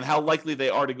up and how likely they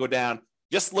are to go down.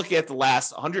 Just looking at the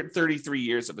last 133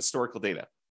 years of historical data.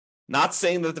 Not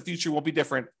saying that the future will be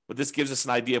different, but this gives us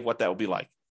an idea of what that will be like.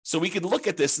 So we could look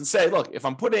at this and say, look, if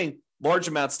I'm putting large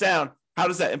amounts down, how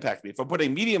does that impact me? If I'm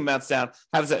putting medium amounts down,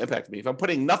 how does that impact me? If I'm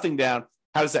putting nothing down,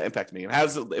 how does that impact me? And how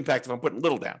does it impact if I'm putting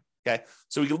little down? Okay,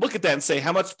 so we can look at that and say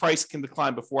how much price can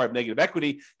decline before I have negative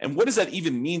equity, and what does that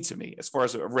even mean to me as far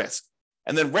as a risk?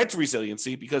 And then rent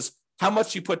resiliency, because how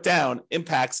much you put down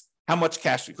impacts how much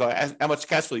cash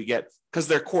flow you get, because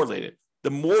they're correlated.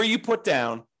 The more you put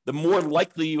down, the more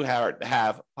likely you are to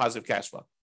have positive cash flow.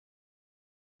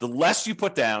 The less you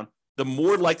put down, the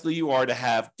more likely you are to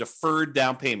have deferred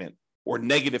down payment or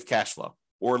negative cash flow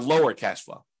or lower cash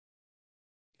flow.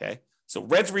 Okay. So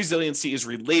rent resiliency is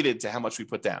related to how much we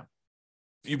put down.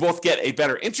 You both get a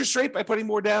better interest rate by putting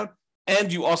more down,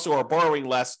 and you also are borrowing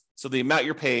less, so the amount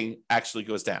you're paying actually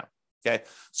goes down. Okay,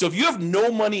 so if you have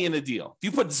no money in a deal, if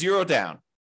you put zero down,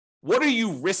 what are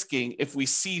you risking if we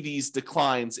see these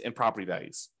declines in property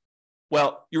values?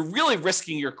 Well, you're really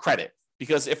risking your credit,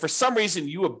 because if for some reason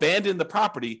you abandon the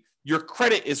property, your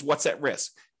credit is what's at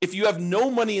risk. If you have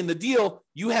no money in the deal,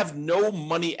 you have no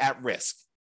money at risk.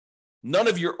 None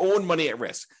of your own money at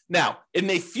risk. Now, it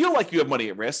may feel like you have money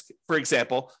at risk. For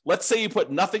example, let's say you put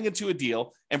nothing into a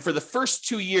deal, and for the first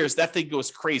 2 years, that thing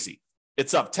goes crazy.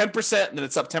 It's up 10%, and then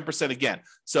it's up 10% again.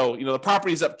 So, the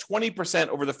property is up 20%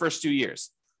 over the first 2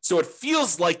 years. So it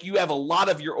feels like you have a lot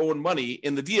of your own money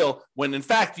in the deal, when in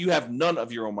fact you have none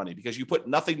of your own money because you put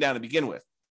nothing down to begin with.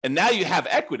 And now you have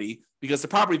equity because the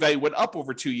property value went up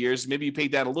over 2 years. Maybe you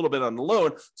paid down a little bit on the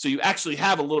loan, so you actually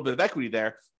have a little bit of equity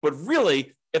there. But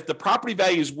really, if the property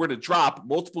values were to drop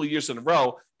multiple years in a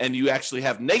row and you actually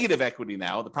have negative equity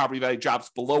now, the property value drops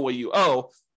below what you owe,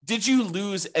 did you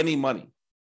lose any money?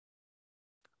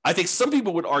 I think some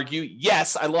people would argue,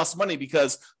 yes, I lost money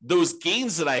because those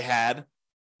gains that I had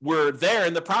were there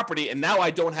in the property and now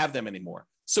I don't have them anymore.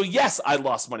 So yes, I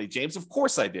lost money, James. Of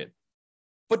course I did.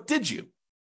 But did you?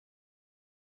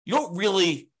 You don't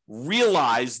really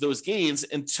realize those gains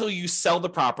until you sell the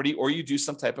property or you do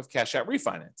some type of cash out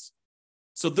refinance.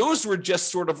 So those were just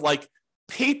sort of like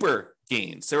paper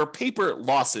gains. There were paper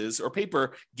losses or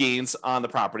paper gains on the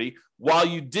property while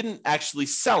you didn't actually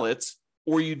sell it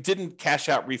or you didn't cash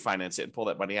out refinance it and pull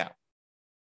that money out.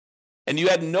 And you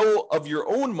had no of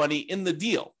your own money in the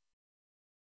deal.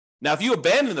 Now, if you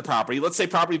abandon the property, let's say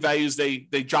property values, they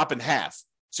drop in half.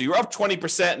 So you're up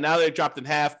 20%, now they've dropped in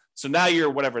half. So now you're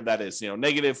whatever that is,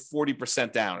 negative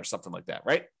 40% down or something like that,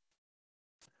 right?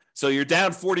 So you're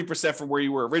down 40% from where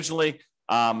you were originally.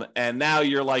 And now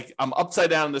you're like, I'm upside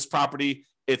down in this property.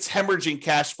 It's hemorrhaging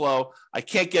cash flow. I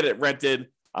can't get it rented.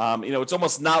 It's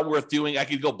almost not worth doing. I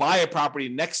could go buy a property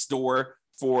next door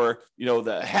for,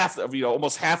 the half of,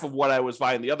 almost half of what I was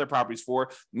buying the other properties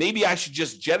for. Maybe I should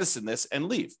just jettison this and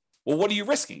leave. Well, what are you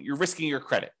risking? You're risking your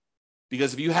credit.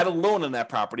 Because if you had a loan on that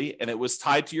property and it was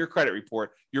tied to your credit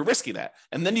report, you're risking that.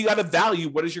 And then you got to value,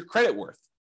 what is your credit worth?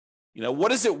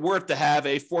 What is it worth to have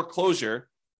a foreclosure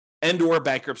and or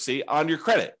bankruptcy on your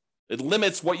credit? It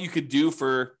limits what you could do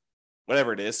for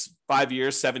whatever it is, 5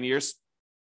 years, 7 years,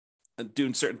 and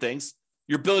doing certain things.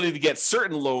 Your ability to get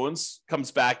certain loans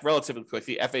comes back relatively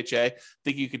quickly. FHA, I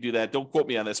think you could do that. Don't quote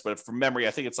me on this, but from memory,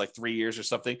 I think it's like 3 years or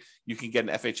something. You can get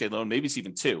an FHA loan. Maybe it's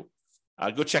even 2.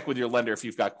 Go check with your lender if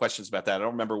you've got questions about that. I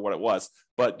don't remember what it was,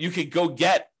 but you could go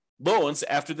get loans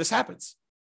after this happens.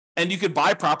 And you could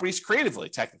buy properties creatively,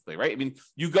 technically, right? I mean,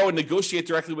 you go and negotiate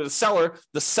directly with a seller.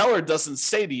 The seller doesn't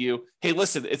say to you, hey,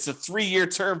 listen, it's a 3-year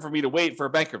term for me to wait for a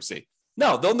bankruptcy.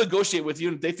 No, they'll negotiate with you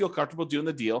and they feel comfortable doing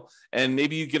the deal. And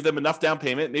maybe you give them enough down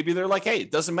payment. Maybe they're like, hey,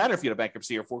 it doesn't matter if you had a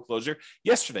bankruptcy or foreclosure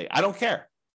yesterday. I don't care.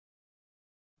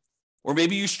 Or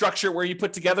maybe you structure where you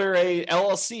put together a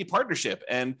LLC partnership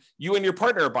and you and your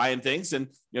partner are buying things and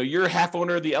you're half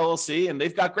owner of the LLC and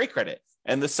they've got great credit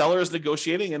and the seller is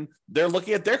negotiating and they're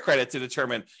looking at their credit to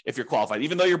determine if you're qualified,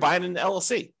 even though you're buying an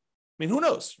LLC. I mean, who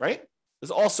knows, right? There's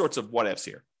all sorts of what ifs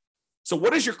here. So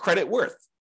what is your credit worth?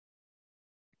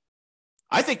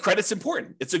 I think credit's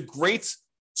important. It's a great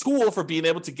tool for being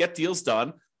able to get deals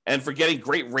done and for getting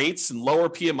great rates and lower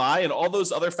PMI and all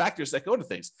those other factors that go to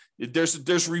things.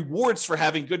 There's rewards for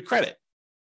having good credit,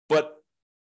 but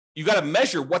you got to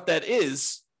measure what that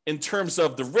is in terms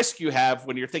of the risk you have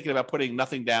when you're thinking about putting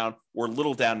nothing down or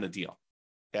little down in the deal.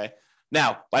 Okay.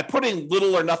 Now, by putting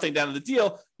little or nothing down in the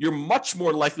deal, you're much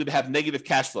more likely to have negative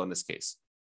cash flow in this case,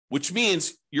 which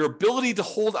means your ability to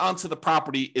hold onto the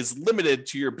property is limited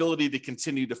to your ability to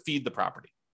continue to feed the property.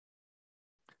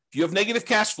 If you have negative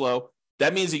cash flow,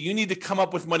 that means that you need to come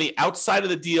up with money outside of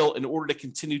the deal in order to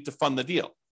continue to fund the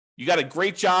deal. You got a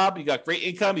great job, you got great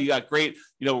income, you got great,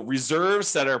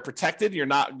 reserves that are protected. You're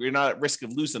not at risk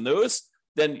of losing those.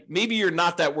 Then maybe you're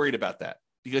not that worried about that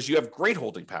because you have great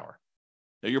holding power.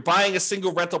 Now you're buying a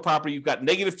single rental property. You've got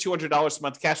negative $200 a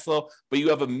month cash flow, but you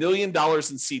have $1 million in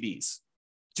CDs.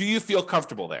 Do you feel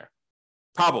comfortable there?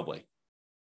 Probably.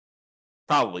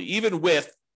 Even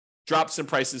with drops in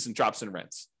prices and drops in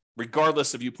rents,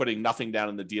 regardless of you putting nothing down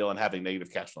in the deal and having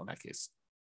negative cash flow in that case.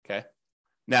 Okay.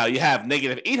 Now you have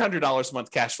negative $800 a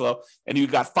month cash flow and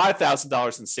you've got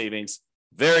 $5,000 in savings.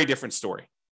 Very different story.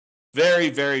 Very,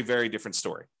 very, very different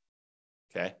story.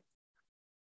 Okay.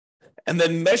 And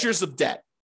then measures of debt.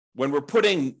 When we're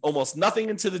putting almost nothing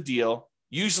into the deal,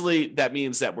 usually that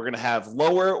means that we're going to have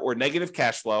lower or negative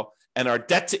cash flow, and our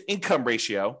debt to income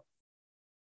ratio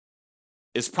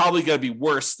is probably going to be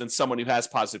worse than someone who has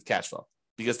positive cash flow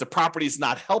because the property is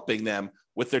not helping them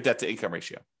with their debt to income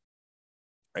ratio.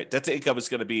 Right? Debt to income is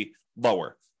going to be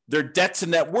lower. Their debt to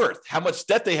net worth, how much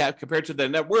debt they have compared to their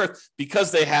net worth,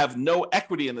 because they have no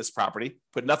equity in this property,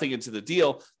 put nothing into the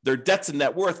deal, their debt to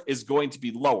net worth is going to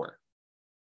be lower.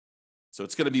 So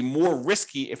it's going to be more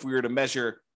risky if we were to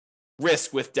measure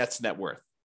risk with debt to net worth.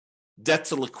 Debt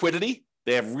to liquidity,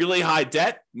 they have really high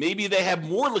debt. Maybe they have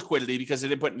more liquidity because they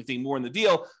didn't put anything more in the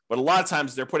deal, but a lot of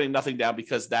times they're putting nothing down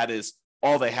because that is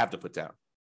all they have to put down.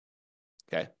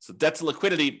 Okay, so debt to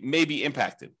liquidity may be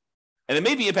impacted. And it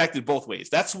may be impacted both ways.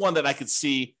 That's one that I could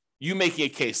see you making a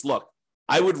case. Look,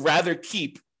 I would rather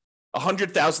keep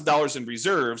 $100,000 in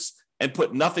reserves and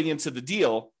put nothing into the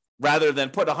deal rather than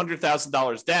put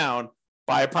 $100,000 down,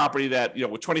 buy a property that,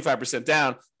 with 25%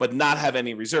 down, but not have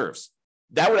any reserves.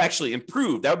 That would actually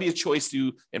improve. That would be a choice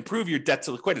to improve your debt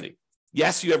to liquidity.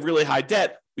 Yes, you have really high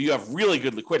debt, but you have really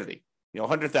good liquidity,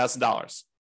 $100,000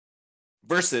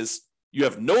 versus you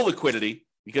have no liquidity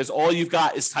because all you've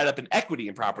got is tied up in equity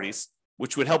in properties,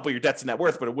 which would help with your debt to net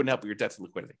worth, but it wouldn't help with your debt to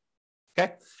liquidity.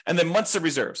 Okay. And then months of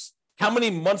reserves. How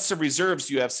many months of reserves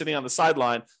do you have sitting on the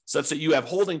sideline such that you have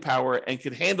holding power and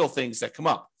can handle things that come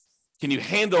up? Can you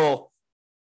handle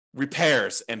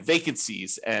repairs and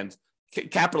vacancies and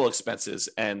capital expenses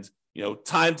and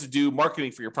time to do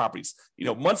marketing for your properties?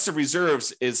 Months of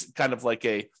reserves is kind of like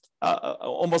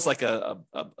almost like a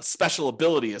special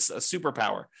ability, a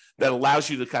superpower that allows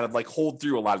you to kind of like hold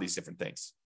through a lot of these different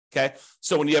things. Okay,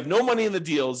 so when you have no money in the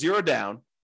deal, zero down,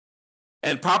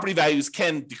 and property values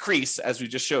can decrease, as we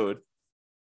just showed,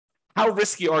 how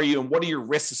risky are you and what are your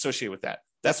risks associated with that?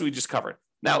 That's what we just covered.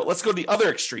 Now, let's go to the other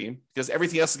extreme because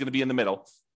everything else is going to be in the middle.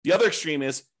 The other extreme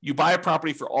is you buy a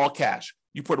property for all cash.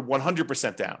 You put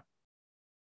 100% down.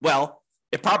 Well,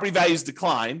 if property values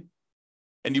decline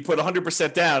and you put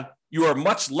 100% down, you are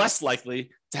much less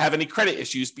likely to have any credit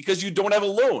issues because you don't have a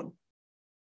loan,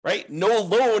 right? No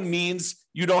loan means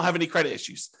you don't have any credit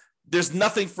issues. There's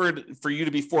nothing for you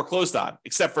to be foreclosed on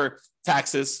except for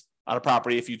taxes on a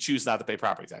property if you choose not to pay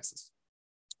property taxes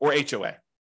or HOA,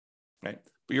 right?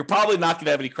 But you're probably not going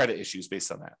to have any credit issues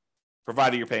based on that,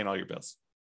 provided you're paying all your bills.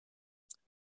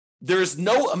 There is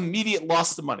no immediate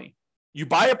loss to money. You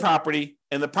buy a property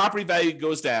and the property value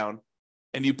goes down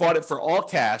and you bought it for all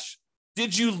cash.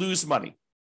 Did you lose money?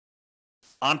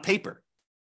 On paper.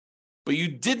 But you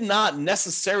did not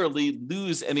necessarily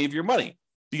lose any of your money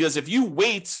because if you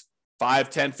wait 5,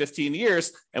 10, 15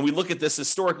 years and we look at this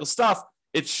historical stuff,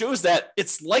 it shows that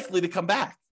it's likely to come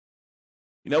back.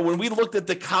 When we looked at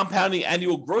the compounding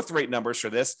annual growth rate numbers for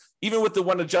this, even with the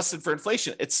one adjusted for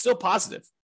inflation, it's still positive.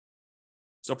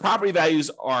 So property values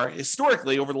are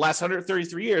historically, over the last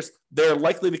 133 years, they're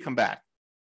likely to come back.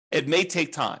 It may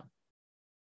take time.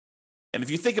 And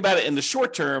if you think about it in the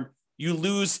short term, you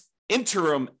lose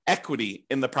interim equity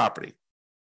in the property.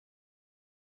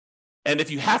 And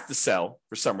if you have to sell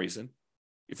for some reason,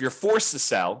 if you're forced to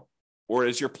sell, or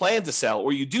is your plan to sell,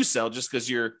 or you do sell just because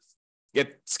you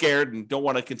get scared and don't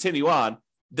want to continue on,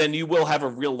 then you will have a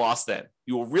real loss then.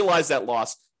 You will realize that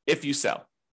loss if you sell.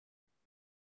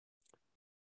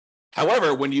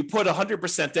 However, when you put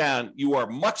 100% down, you are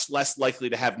much less likely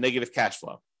to have negative cash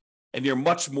flow, and you're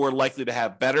much more likely to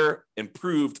have better,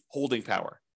 improved holding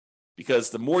power.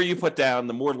 Because the more you put down,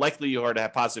 the more likely you are to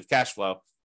have positive cash flow,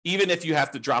 even if you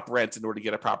have to drop rent in order to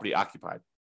get a property occupied.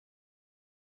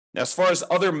 Now, as far as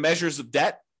other measures of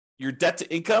debt, your debt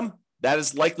to income, that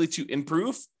is likely to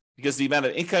improve because the amount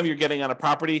of income you're getting on a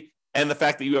property and the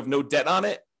fact that you have no debt on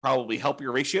it probably help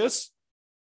your ratios.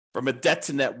 From a debt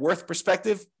to net worth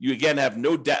perspective, you again have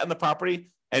no debt on the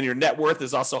property and your net worth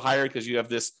is also higher because you have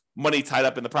this money tied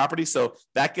up in the property. So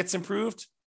that gets improved.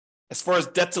 As far as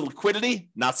debt to liquidity,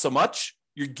 not so much.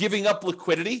 You're giving up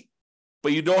liquidity,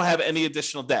 but you don't have any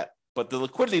additional debt. But the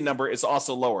liquidity number is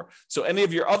also lower. So any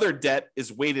of your other debt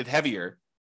is weighted heavier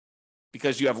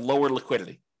because you have lower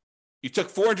liquidity. You took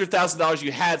 $400,000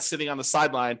 you had sitting on the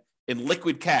sideline in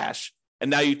liquid cash, and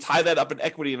now you tie that up in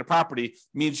equity in a property,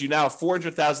 means you now have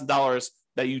 $400,000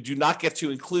 that you do not get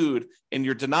to include in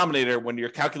your denominator when you're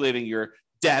calculating your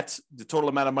debt, the total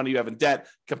amount of money you have in debt,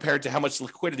 compared to how much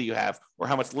liquidity you have or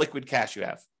how much liquid cash you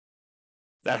have.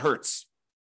 That hurts.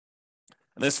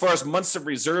 And as far as months of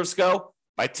reserves go,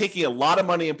 by taking a lot of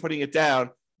money and putting it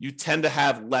down, you tend to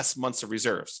have less months of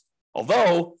reserves.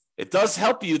 Although it does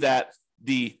help you that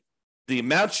the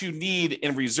amount you need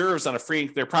in reserves on a free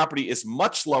and clear property is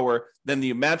much lower than the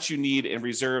amount you need in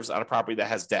reserves on a property that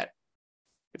has debt.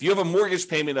 If you have a mortgage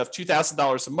payment of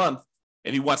 $2,000 a month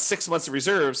and you want 6 months of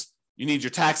reserves, you need your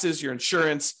taxes, your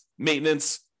insurance,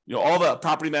 maintenance, all the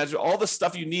property management, all the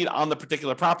stuff you need on the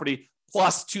particular property,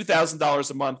 plus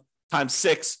 $2,000 a month times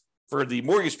 6 for the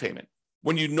mortgage payment.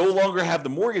 When you no longer have the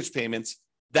mortgage payments,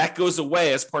 that goes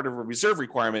away as part of a reserve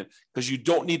requirement because you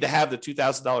don't need to have the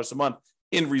 $2,000 a month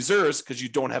in reserves because you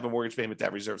don't have a mortgage payment to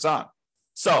have reserves on.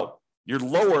 So it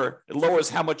lowers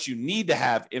how much you need to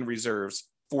have in reserves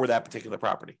for that particular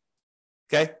property.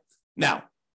 Okay. Now,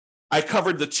 I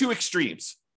covered the two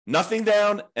extremes, nothing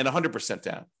down and 100%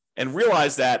 down, and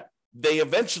realize that they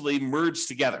eventually merge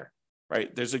together,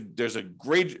 right? There's a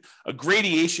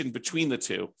gradation between the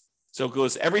two. So it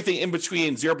goes everything in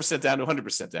between 0% down to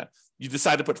 100% down. You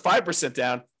decide to put 5%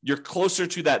 down, you're closer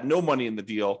to that no money in the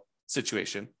deal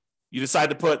situation. You decide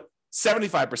to put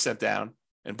 75% down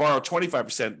and borrow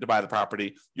 25% to buy the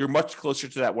property, you're much closer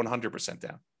to that 100%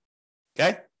 down.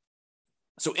 Okay?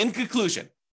 So in conclusion,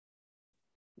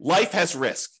 life has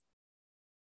risk.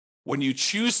 When you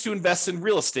choose to invest in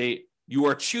real estate, you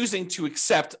are choosing to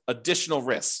accept additional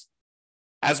risks.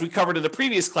 As we covered in the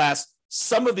previous class,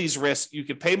 some of these risks you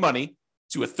could pay money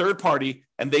to a third party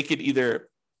and they could either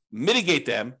mitigate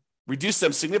them, reduce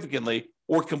them significantly,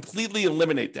 or completely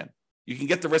eliminate them. You can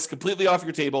get the risk completely off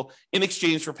your table in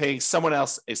exchange for paying someone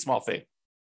else a small fee.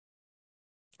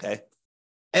 Okay.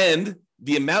 And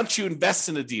the amount you invest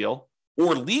in a deal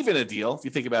or leave in a deal, if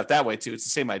you think about it that way too, it's the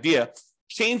same idea,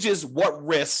 changes what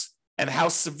risks and how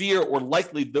severe or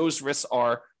likely those risks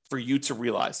are for you to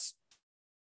realize.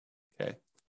 Okay.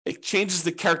 It changes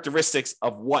the characteristics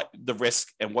of what the risk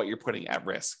and what you're putting at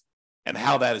risk and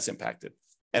how that is impacted.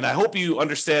 And I hope you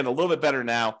understand a little bit better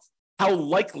now how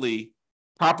likely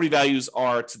property values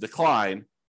are to decline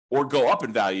or go up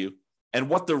in value and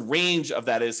what the range of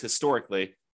that is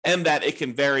historically, and that it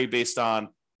can vary based on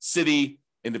city,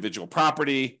 individual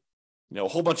property, a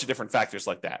whole bunch of different factors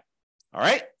like that. All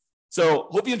right. So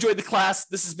hope you enjoyed the class.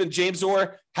 This has been James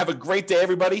Orr. Have a great day,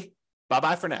 everybody.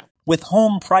 Bye-bye for now. With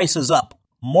home prices up,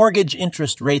 mortgage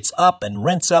interest rates up, and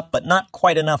rents up, but not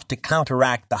quite enough to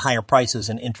counteract the higher prices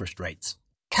and interest rates.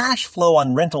 Cash flow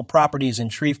on rental properties in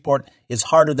Shreveport is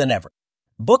harder than ever.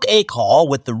 Book a call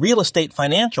with the Real Estate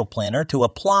Financial Planner to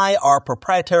apply our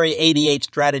proprietary 88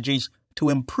 strategies to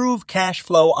improve cash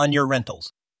flow on your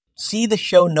rentals. See the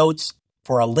show notes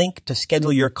for a link to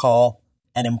schedule your call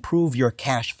and improve your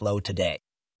cash flow today.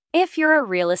 If you're a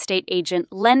real estate agent,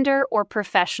 lender, or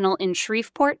professional in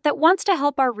Shreveport that wants to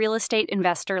help our real estate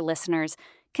investor listeners,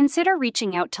 consider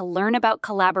reaching out to learn about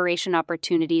collaboration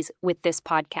opportunities with this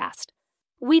podcast.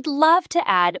 We'd love to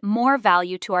add more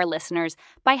value to our listeners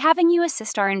by having you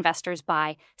assist our investors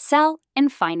buy, sell,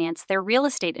 and finance their real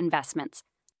estate investments.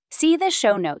 See the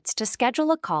show notes to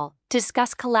schedule a call to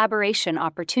discuss collaboration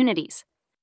opportunities.